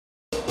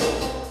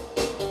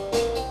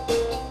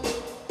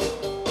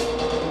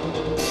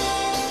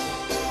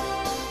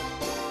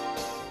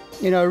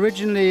You know,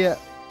 originally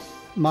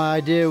my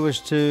idea was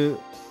to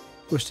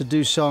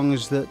do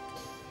songs that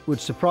would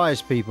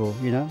surprise people,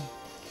 you know,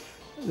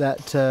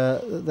 that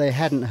they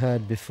hadn't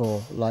heard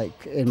before,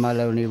 like In My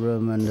Lonely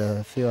Room and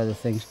a few other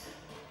things.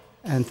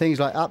 And things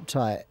like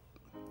Uptight,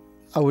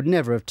 I would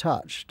never have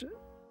touched.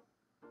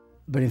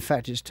 But in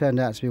fact, it's turned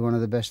out to be one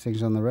of the best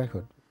things on the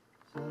record.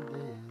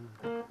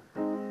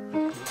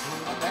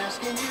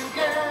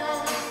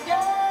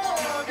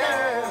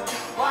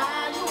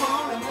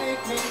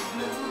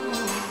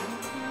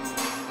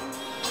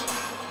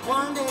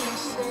 One day you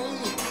say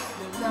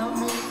you love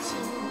me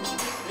too.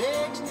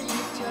 Next day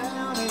you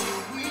tell me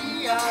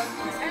we are.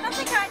 I don't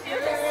think I knew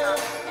this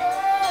song.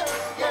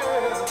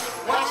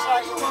 Well, it's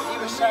like he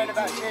was saying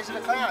about Tears of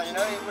the Clown, you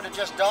know, he would have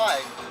just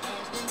died.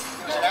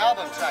 It was an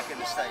album track in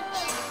the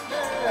States.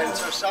 And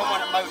so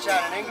someone at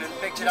Motown in England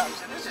picked it up and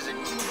said, this is a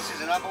 #1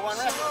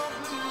 record.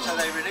 So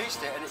they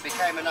released it and it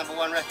became a #1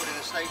 record in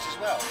the States as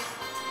well.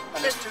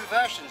 And there's two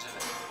versions of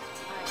it.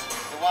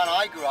 The one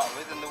I grew up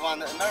with and the one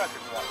that America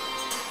grew up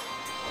with.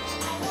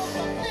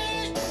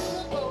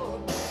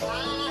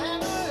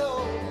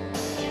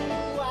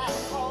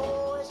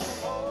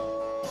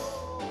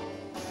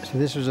 So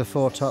this was a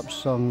Four Tops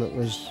song that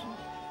was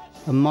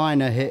a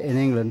minor hit in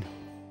England,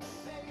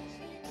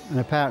 and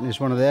apparently it's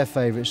one of their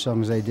favourite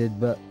songs they did,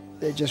 but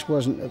it just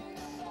wasn't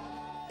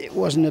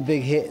a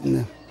big hit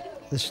in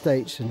the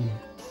States. And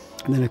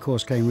then of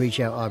course came Reach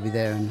Out, I'll Be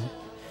There, and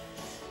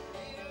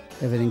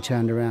everything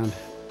turned around.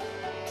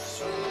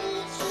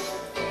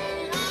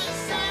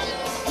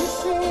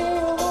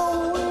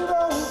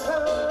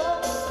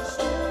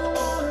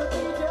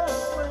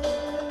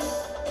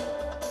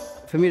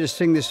 For me to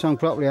sing this song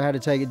properly, I had to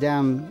take it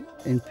down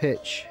in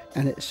pitch,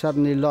 and it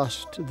suddenly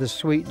lost the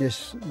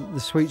sweetness,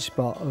 the sweet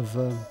spot of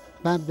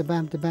bam da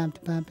bam da bam da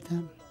bam da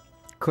bam.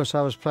 Of course,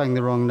 I was playing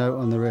the wrong note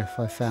on the riff,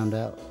 I found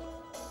out.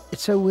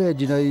 It's so weird,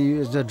 you know,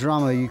 as a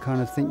drummer, you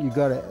kind of think you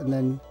got it, and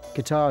then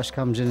guitarist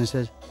comes in and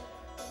says,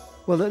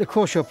 well, of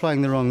course you're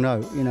playing the wrong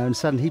note, you know, and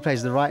suddenly he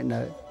plays the right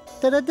note.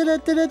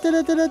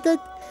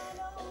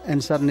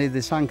 And suddenly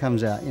the sun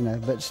comes out, you know,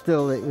 but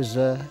still it was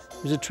a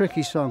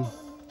tricky song.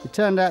 It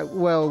turned out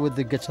well with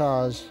the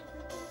guitars,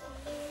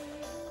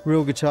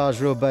 real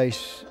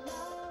bass,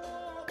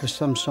 because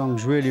some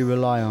songs really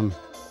rely on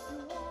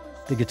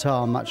the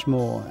guitar much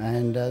more,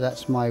 and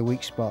that's my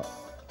weak spot.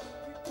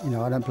 You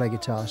know, I don't play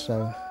guitar,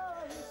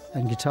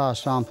 and guitar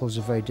samples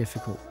are very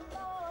difficult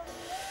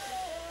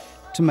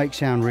to make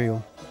sound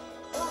real.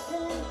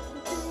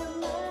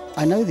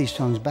 I know these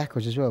songs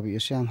backwards as well, but you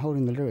see I'm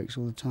holding the lyrics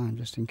all the time,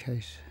 just in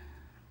case.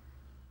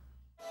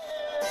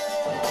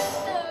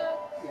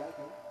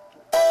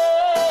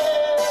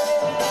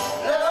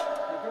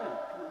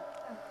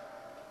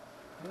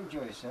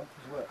 Enjoy yourself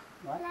as well,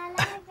 right?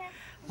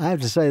 I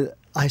have to say that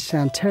I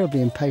sound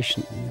terribly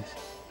impatient in this,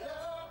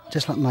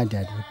 just like my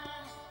dad would.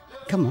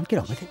 Come on, get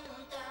on with it.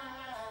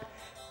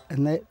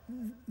 And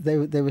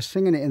they were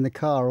singing it in the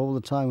car all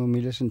the time when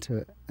we listened to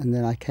it, and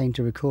then I came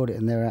to record it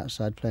and they were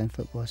outside playing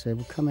football. I said,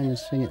 well, come in and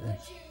sing it then.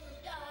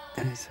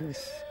 And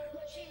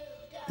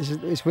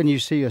it's when you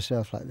see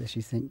yourself like this,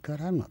 you think, God,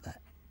 I'm not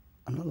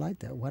like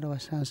that. Why do I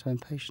sound so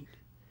impatient?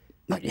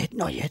 Not yet,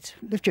 not yet.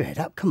 Lift your head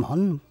up, come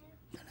on.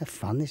 Don't have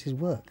fun, this is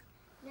work.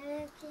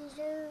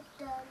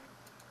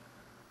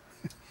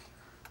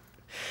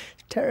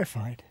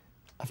 Terrified.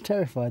 I've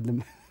terrified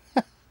them.